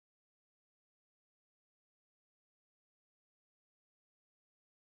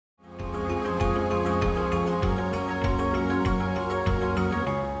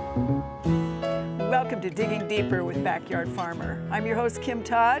welcome to Digging Deeper with Backyard Farmer. I'm your host, Kim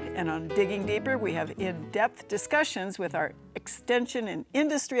Todd, and on Digging Deeper, we have in-depth discussions with our extension and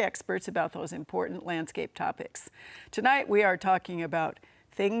industry experts about those important landscape topics. Tonight, we are talking about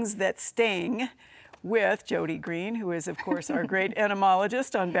things that sting with Jody Green, who is, of course, our great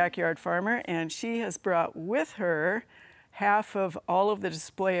entomologist on Backyard Farmer, and she has brought with her half of all of the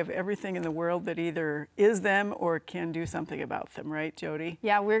display of everything in the world that either is them or can do something about them, right, Jody?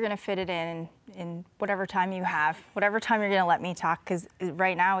 Yeah, we're gonna fit it in whatever time you have, whatever time you're gonna let me talk, because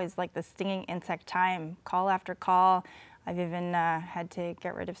right now is like the stinging insect time, call after call. I've even had to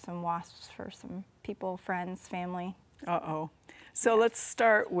get rid of some wasps for some people, friends, family. Uh-oh. So let's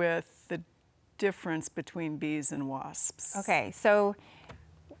start with the difference between bees and wasps. Okay, so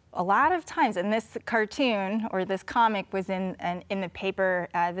a lot of times, and this cartoon or this comic was in the paper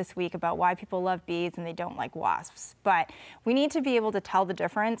this week about why people love bees and they don't like wasps. But we need to be able to tell the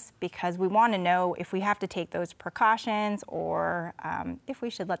difference because we want to know if we have to take those precautions or if we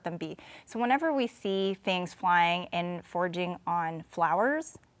should let them be. So whenever we see things flying and foraging on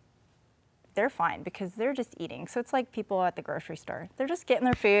flowers, they're fine because they're just eating. So it's like people at the grocery store. They're just getting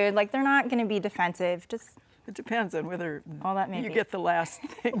their food, like they're not gonna be defensive, just. It depends on whether you be. get the last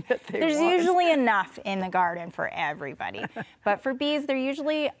thing that they There's want. usually enough in the garden for everybody. But for bees, they're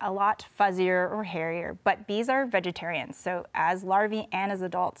usually a lot fuzzier or hairier. But bees are vegetarians, so as larvae and as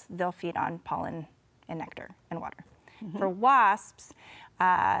adults, they'll feed on pollen and nectar and water. Mm-hmm. For wasps,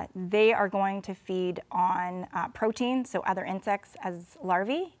 they are going to feed on protein, so other insects as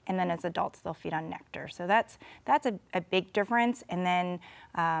larvae, and then as adults, they'll feed on nectar. So that's a big difference. And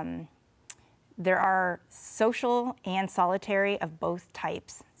then there are social and solitary of both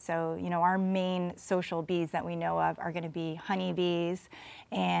types. So, you know, our main social bees that we know of are going to be honeybees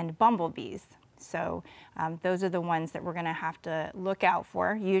and bumblebees. So those are the ones that we're going to have to look out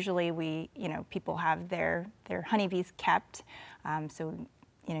for. Usually people have their honeybees kept. So,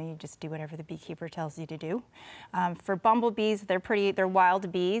 you know, you just do whatever the beekeeper tells you to do. For bumblebees, they're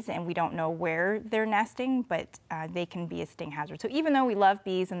wild bees, and we don't know where they're nesting, but they can be a sting hazard. So even though we love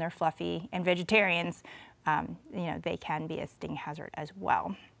bees and they're fluffy and vegetarians, you know, they can be a sting hazard as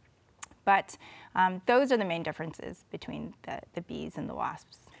well. But those are the main differences between the bees and the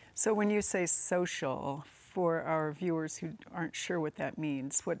wasps. So when you say social, for our viewers who aren't sure what that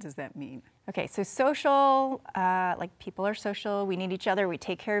means, what does that mean? Okay, so social, like people are social, we need each other, we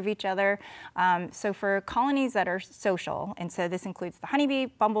take care of each other. So for colonies that are social, and so this includes the honeybee,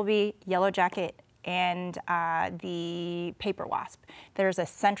 bumblebee, yellow jacket, and the paper wasp. There's a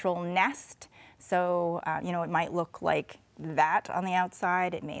central nest, so you know, it might look like that on the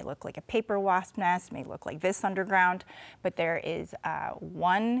outside, it may look like a paper wasp nest, it may look like this underground, but there is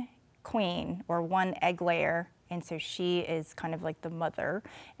one queen or one egg layer, and so she is kind of like the mother,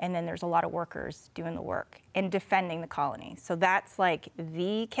 and then there's a lot of workers doing the work and defending the colony. So that's like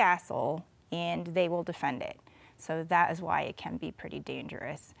the castle, and they will defend it. So that is why it can be pretty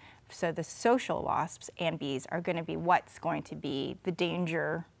dangerous. So the social wasps and bees are going to be what's going to be the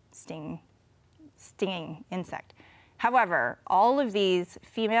danger stinging insect. However, all of these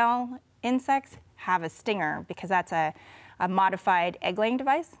female insects have a stinger because that's a modified egg-laying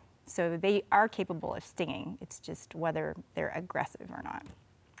device. So they are capable of stinging. It's just whether they're aggressive or not.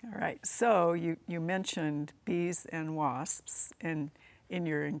 All right, so you mentioned bees and wasps, and in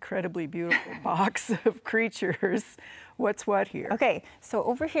your incredibly beautiful box of creatures, what's what here? Okay, so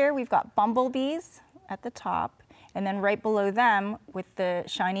over here we've got bumblebees at the top, and then right below them with the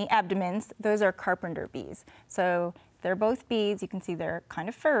shiny abdomens, those are carpenter bees. So they're both bees. You can see they're kind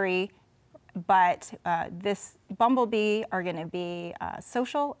of furry, but this bumblebee are going to be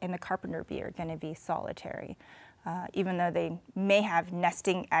social, and the carpenter bee are going to be solitary. Even though they may have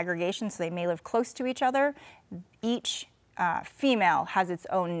nesting aggregations, so they may live close to each other, each female has its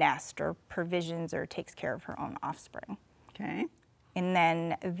own nest or provisions or takes care of her own offspring. Okay. And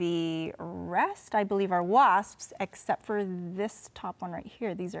then the rest, I believe, are wasps, except for this top one right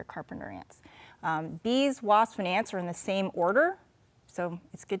here. These are carpenter ants. Bees, wasps, and ants are in the same order. So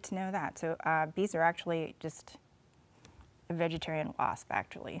it's good to know that. So bees are actually just a vegetarian wasp,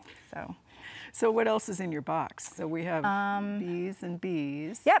 actually. So what else is in your box? So we have bees and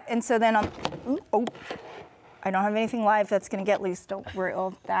bees. Yep, and so then I don't have anything live that's going to get loose. Don't worry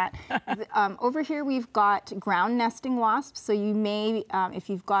about that. Over here we've got ground nesting wasps. So you may, if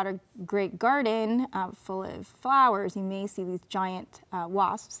you've got a great garden full of flowers, you may see these giant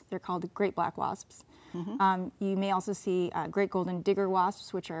wasps. They're called great black wasps. Mm-hmm. You may also see great golden digger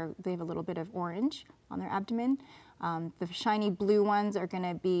wasps, which they have a little bit of orange on their abdomen. The shiny blue ones are going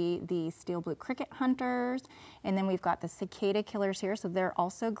to be the steel blue cricket hunters. And then we've got the cicada killers here, so they're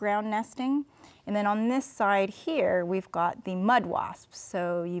also ground nesting. And then on this side here, we've got the mud wasps.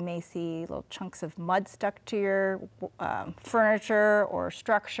 So you may see little chunks of mud stuck to your furniture or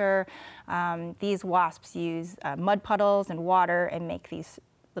structure. These wasps use mud puddles and water and make these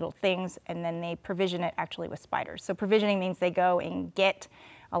little things, and then they provision it actually with spiders. So provisioning means they go and get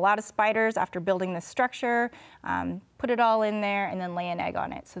a lot of spiders after building this structure, put it all in there, and then lay an egg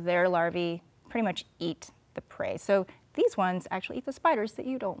on it. So their larvae pretty much eat the prey. So these ones actually eat the spiders that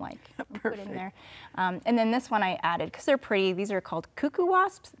you don't like. Put in there. And then this one I added, because they're pretty, these are called cuckoo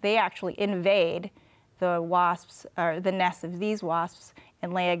wasps. They actually invade the wasps, or the nests of these wasps,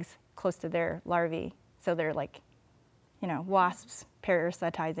 and lay eggs close to their larvae. So they're like, you know, wasps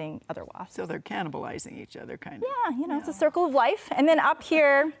parasitizing other wasps. So they're cannibalizing each other, kind of. Yeah, you know, it's a circle of life. And then up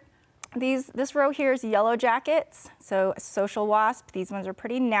here, this row here is yellow jackets, so a social wasp. These ones are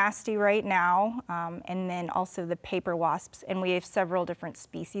pretty nasty right now. And then also the paper wasps, and we have several different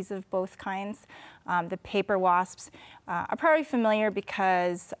species of both kinds. The paper wasps are probably familiar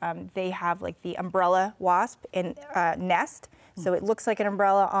because they have like the umbrella wasp in nest. So it looks like an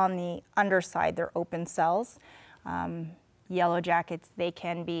umbrella on the underside. They're open cells. Yellow jackets, they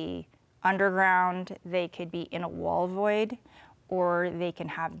can be underground, they could be in a wall void, or they can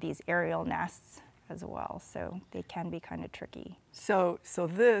have these aerial nests as well. So they can be kind of tricky. So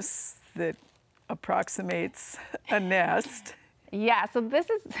this that approximates a nest. Yeah, so this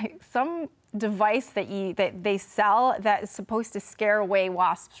is some device that they sell that is supposed to scare away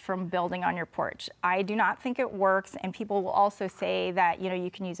wasps from building on your porch. I do not think it works, and people will also say that, you know,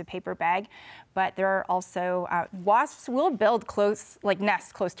 you can use a paper bag, but there are also wasps will build close, like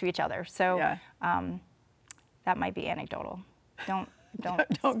nests close to each other. So yeah. That might be anecdotal. Don't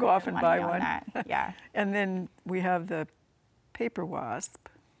go off and buy one. That. Yeah. And then we have the paper wasp.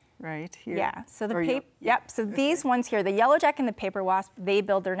 Right here. Yeah. So So these ones here, the yellow jacket and the paper wasp, they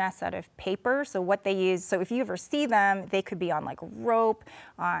build their nests out of paper. So what they use, so if you ever see them, they could be on like rope,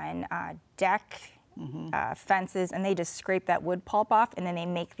 on deck, fences, and they just scrape that wood pulp off, and then they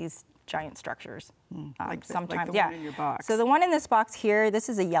make these giant structures. Sometimes, like the one in your box. So the one in this box here, this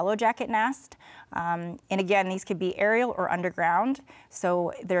is a yellow jacket nest, and again, these could be aerial or underground.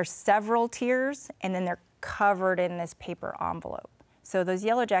 So there's several tiers, and then they're covered in this paper envelope. So those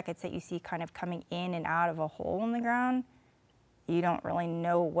yellow jackets that you see kind of coming in and out of a hole in the ground, you don't really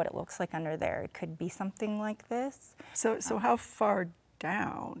know what it looks like under there. It could be something like this. So how far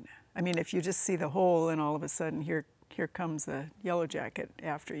down? I mean, if you just see the hole and all of a sudden here comes a yellow jacket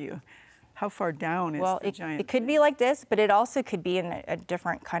after you, how far down is the giant? It could be like this, but it also could be in a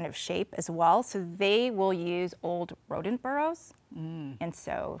different kind of shape as well. So they will use old rodent burrows, and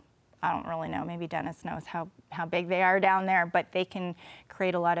so I don't really know, maybe Dennis knows how big they are down there, but they can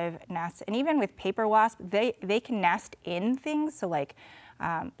create a lot of nests. And even with paper wasp, they can nest in things, so like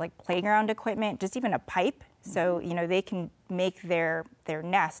playground equipment, just even a pipe. So, you know, they can make their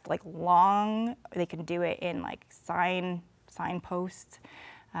nest like long, they can do it in like signposts.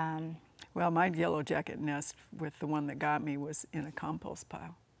 Well, my yellow jacket nest with the one that got me was in a compost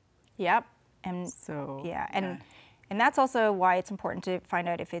pile. Yep. And so, yeah. And that's also why it's important to find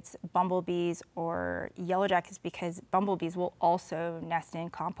out if it's bumblebees or yellow jackets, because bumblebees will also nest in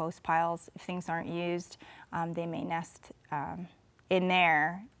compost piles. If things aren't used, they may nest in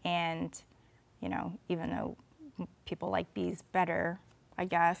there. And, you know, even though people like bees better, I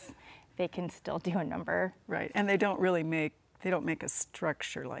guess, they can still do a number. Right, and they don't make a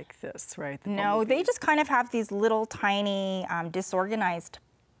structure like this, right? No, they just kind of have these little tiny disorganized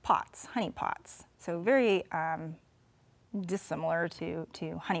pots, honey pots. So very dissimilar to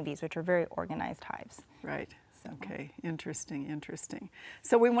honeybees, which are very organized hives. Right. Okay, interesting.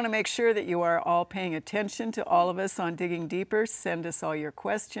 So we want to make sure that you are all paying attention to all of us on Digging Deeper. Send us all your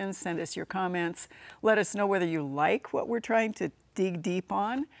questions, send us your comments. Let us know whether you like what we're trying to dig deep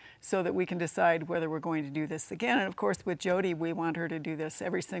on so that we can decide whether we're going to do this again. And of course, with Jody, we want her to do this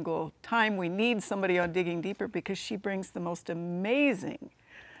every single time. We need somebody on Digging Deeper because she brings the most amazing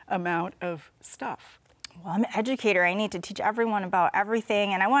amount of stuff. Well, I'm an educator. I need to teach everyone about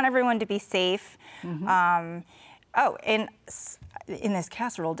everything, and I want everyone to be safe. Oh, and in this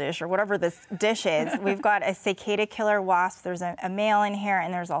casserole dish, or whatever this dish is, we've got a cicada killer wasp. There's a male in here,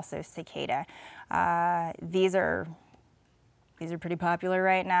 and there's also cicada. These are pretty popular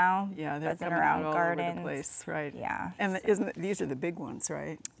right now. Yeah, they're buzzing coming around all gardens. over the place, right? Yeah. And these are the big ones,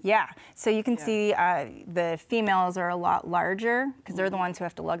 right? Yeah. So you can see the females are a lot larger because they're the ones who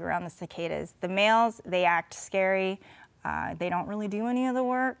have to lug around the cicadas. The males, they act scary. They don't really do any of the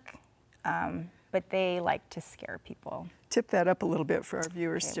work. but they like to scare people. Tip that up a little bit for our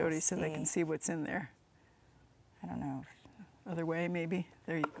viewers, Okay, Jody, we'll so they see. can see what's in there. I don't know. Other way, maybe.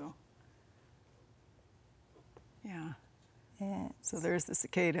 There you go. Yeah. So there's the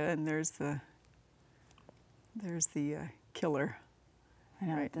cicada, and there's the killer. I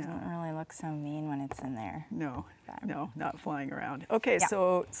know, right it doesn't now. really look so mean when it's in there. No, But- no, not flying around. Okay, Yeah.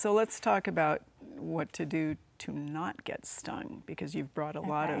 so let's talk about what to do to not get stung, because you've brought a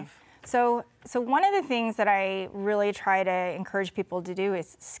lot Okay. of. So one of the things that I really try to encourage people to do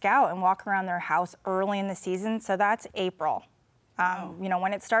is scout and walk around their house early in the season. So that's April. You know,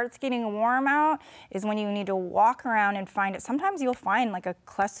 when it starts getting warm out is when you need to walk around and find it. Sometimes you'll find like a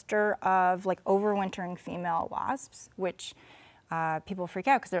cluster of like overwintering female wasps, which people freak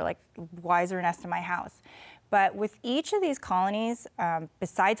out because they're like, why is there a nest in my house? But with each of these colonies,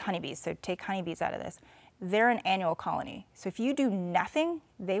 besides honeybees, so take honeybees out of this, they're an annual colony. So if you do nothing,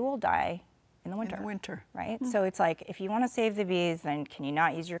 they will die in the winter. In the winter. Right? So it's like, if you want to save the bees, then can you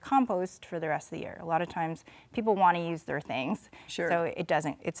not use your compost for the rest of the year? A lot of times people want to use their things. Sure. So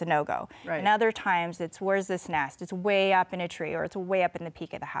it's a no-go. Right. And other times it's, where's this nest? It's way up in a tree, or it's way up in the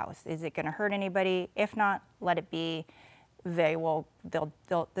peak of the house. Is it going to hurt anybody? If not, let it be.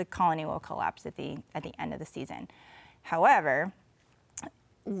 The colony will collapse at the end of the season. However,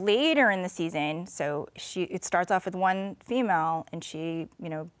 later in the season, so it starts off with one female, and she, you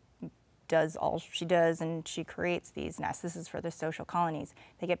know, does all she does, and she creates these nests. This is for the social colonies.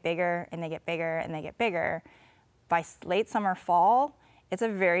 They get bigger and they get bigger and they get bigger. By late summer, fall, it's a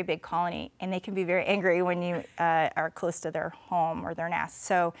very big colony, and they can be very angry when you are close to their home or their nest.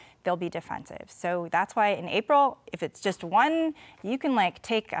 So they'll be defensive. So that's why in April, if it's just one, you can like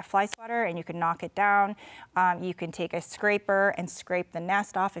take a fly swatter and you can knock it down. You can take a scraper and scrape the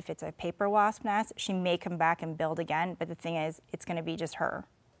nest off. If it's a paper wasp nest, she may come back and build again. But the thing is, it's going to be just her.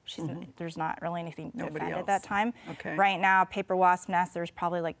 There's not really anything to Nobody defend else. at that time. Okay. Right now, paper wasp nests, there's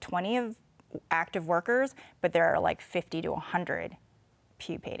probably like 20 of active workers, but there are like 50 to 100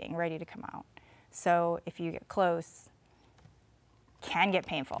 pupating, ready to come out. So if you get close, can get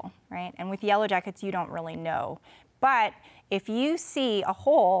painful, right? And with yellow jackets, you don't really know. But if you see a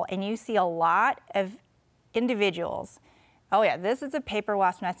hole and you see a lot of individuals, oh yeah, this is a paper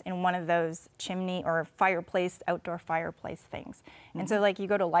wasp nest in one of those chimney or fireplace, outdoor fireplace things. And so like you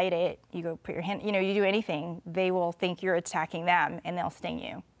go to light it, you go put your hand, you know, you do anything, they will think you're attacking them and they'll sting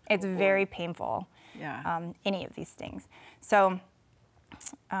you. It's very painful, any of these stings. So,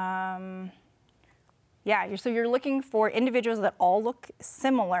 yeah, so you're looking for individuals that all look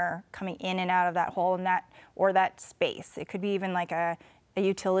similar coming in and out of that hole and that space. It could be even like a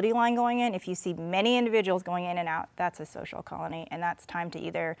utility line going in. If you see many individuals going in and out, that's a social colony, and that's time to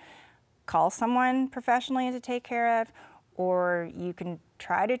either call someone professionally to take care of, or you can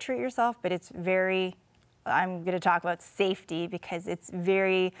try to treat yourself, but it's very, I'm going to talk about safety because it's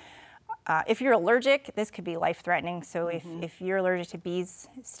very, if you're allergic, this could be life-threatening. So if you're allergic to bees,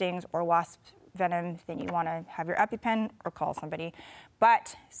 stings, or wasp venom, then you want to have your EpiPen or call somebody.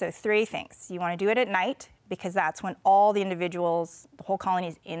 But, so 3 things. You want to do it at night, because that's when all the individuals, the whole colony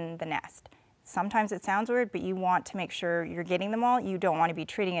is in the nest. Sometimes it sounds weird, but you want to make sure you're getting them all. You don't want to be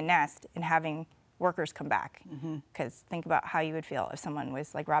treating a nest and having workers come back. Because think about how you would feel if someone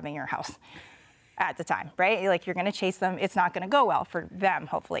was like robbing your house at the time, right? Like you're gonna chase them. It's not gonna go well for them,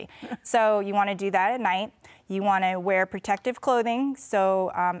 hopefully. So you wanna do that at night. You wanna wear protective clothing.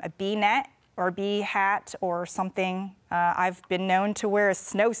 So a bee net or a bee hat or something. I've been known to wear a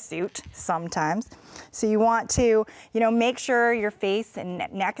snowsuit sometimes. So you want to, you know, make sure your face and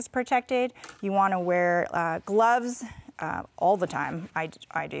neck is protected. You want to wear gloves all the time. I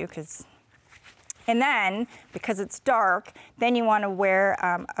do, and then because it's dark, then you want to wear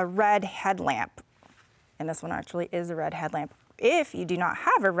a red headlamp. And this one actually is a red headlamp. If you do not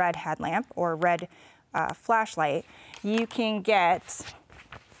have a red headlamp or a red flashlight, you can get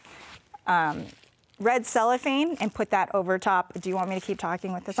red cellophane and put that over top. Do you want me to keep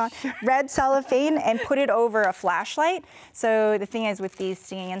talking with this on? Red cellophane and put it over a flashlight. So the thing is, with these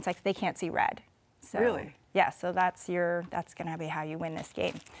stinging insects, they can't see red. So, really? Yeah, so that's gonna be how you win this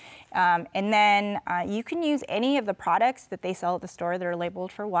game. And then you can use any of the products that they sell at the store that are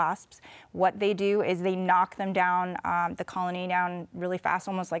labeled for wasps. What they do is they knock them down, the colony down really fast,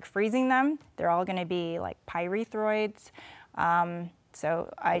 almost like freezing them. They're all gonna be like pyrethroids.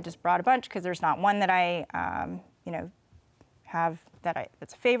 So I just brought a bunch because there's not one that I, you know, have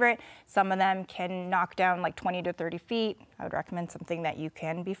that's a favorite. Some of them can knock down like 20 to 30 feet. I would recommend something that you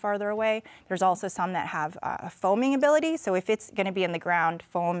can be farther away. There's also some that have a foaming ability. So if it's going to be in the ground,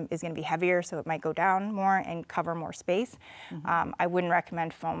 foam is going to be heavier, so it might go down more and cover more space. I wouldn't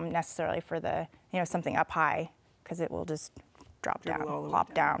recommend foam necessarily for the, something up high, because it will just drop down,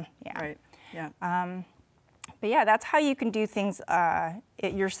 plop down. Yeah. Right. Yeah. But yeah, that's how you can do things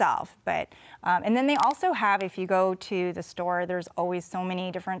yourself. But and then they also have, if you go to the store, there's always so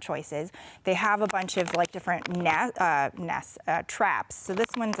many different choices. They have a bunch of like different traps. So this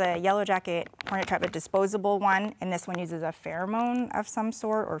one's a yellow jacket hornet trap, a disposable one, and this one uses a pheromone of some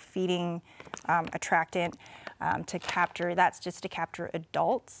sort or feeding attractant to capture. That's just to capture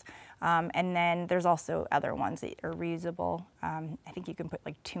adults. And then there's also other ones that are reusable. I think you can put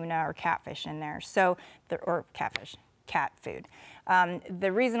like tuna or catfish in there. So, or catfish, cat food.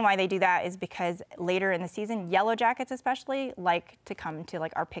 The reason why they do that is because later in the season, yellow jackets especially like to come to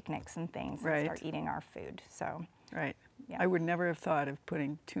like our picnics and things and start eating our food. So. Right. Yeah. I would never have thought of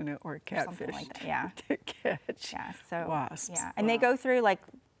putting tuna or catfish like that. Yeah. to catch wasps. Yeah, and they go through like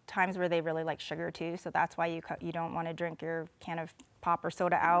times where they really like sugar too, so that's why you don't want to drink your can of pop or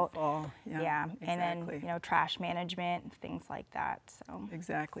soda out. Fall. Yeah, exactly. And then trash management, things like that. So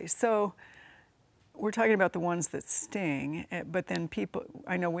exactly. So we're talking about the ones that sting, but then people.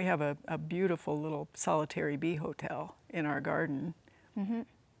 I know we have a beautiful little solitary bee hotel in our garden.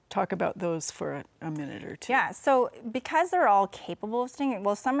 Talk about those for a minute or two. Yeah, so because they're all capable of stinging,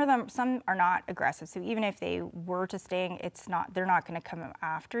 well, some are not aggressive. So even if they were to sting, they're not going to come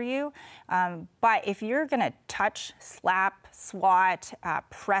after you. But if you're going to touch, slap, swat,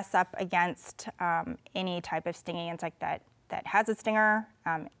 press up against any type of stinging insect that has a stinger,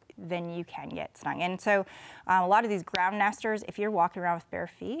 then you can get stung. And so a lot of these ground nesters, if you're walking around with bare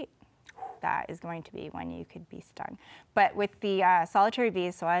feet, that is going to be when you could be stung. But with the solitary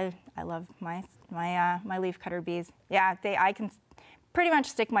bees, so I love my leafcutter bees. Yeah, I can pretty much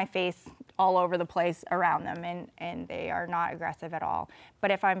stick my face all over the place around them, and they are not aggressive at all.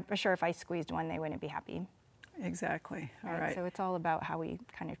 But if I'm sure if I squeezed one, they wouldn't be happy. Exactly. All right. So it's all about how we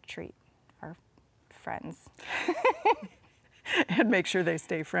kind of treat our friends. And make sure they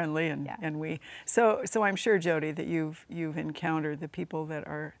stay friendly, and we. So I'm sure, Jody, that you've encountered the people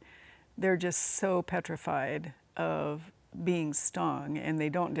that they're just so petrified of being stung, and they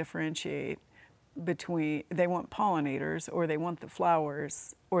don't differentiate between, they want pollinators, or they want the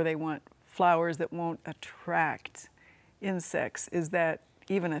flowers, or they want flowers that won't attract insects. Is that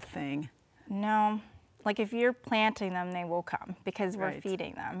even a thing? No. Like if you're planting them, they will come because we're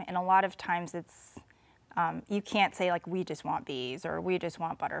feeding them. And a lot of times it's, you can't say like, we just want bees or we just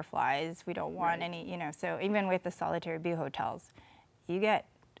want butterflies. We don't want any, so even with the solitary bee hotels, you get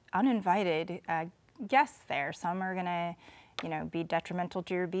uninvited guests there. Some are gonna, be detrimental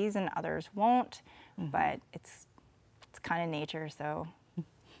to your bees and others won't, but it's kind of nature, so.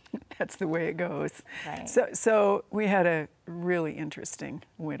 That's the way it goes. Right. So we had a really interesting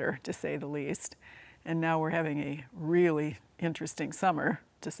winter, to say the least, and now we're having a really interesting summer,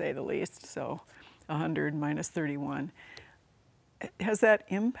 to say the least, so 100 minus 31. Has that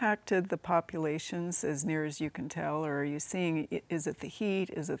impacted the populations as near as you can tell, or are you seeing, is it the heat,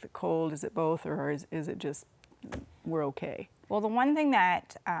 is it the cold, is it both, or is it just we're okay? Well, the one thing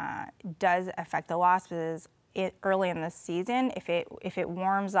that does affect the wasps is early in the season, if it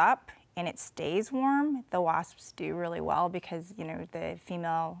warms up and it stays warm, the wasps do really well because, the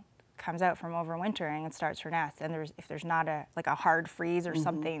female comes out from overwintering and starts her nest, and if there's not a hard freeze or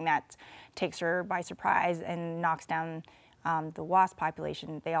something that takes her by surprise and knocks down the wasp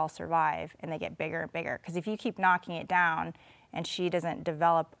population, they all survive and they get bigger and bigger. Because if you keep knocking it down and she doesn't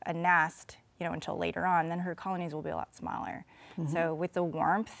develop a nest, until later on, then her colonies will be a lot smaller. So with the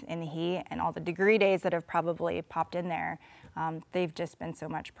warmth and the heat and all the degree days that have probably popped in there, they've just been so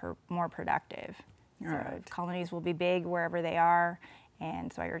much more productive. So colonies will be big wherever they are.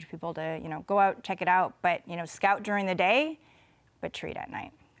 And so I urge people to, go out, check it out, but, scout during the day, but treat at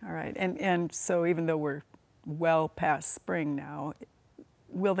night. All right. And so even though we're well past spring now,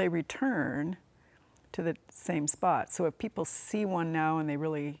 will they return to the same spot? So if people see one now and they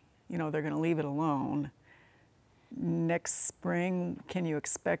really, they're going to leave it alone, next spring, can you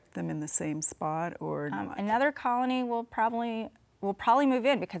expect them in the same spot or not? Another colony will probably move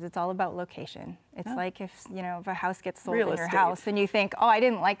in because it's all about location. It's like if a house gets sold in your house and you think, oh, I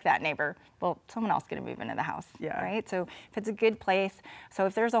didn't like that neighbor. Well, someone else is going to move into the house, right? So if it's a good place, so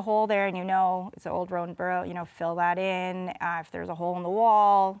if there's a hole there and it's an old road burrow, fill that in. If there's a hole in the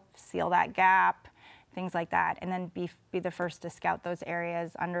wall, seal that gap, things like that. And then be the first to scout those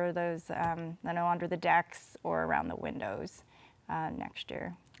areas under those, under the decks or around the windows. next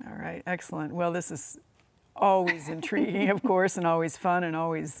year. All right, excellent. Well, this is always intriguing, of course, and always fun, and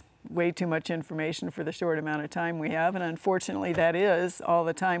always way too much information for the short amount of time we have. And unfortunately, that is all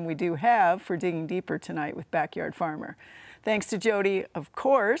the time we do have for Digging Deeper tonight with Backyard Farmer. Thanks to Jody, of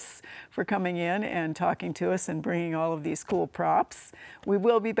course, for coming in and talking to us and bringing all of these cool props. We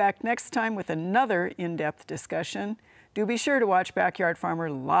will be back next time with another in-depth discussion. Do be sure to watch Backyard Farmer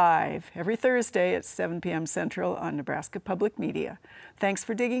live every Thursday at 7 p.m. Central on Nebraska Public Media. Thanks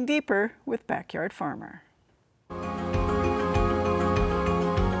for digging deeper with Backyard Farmer.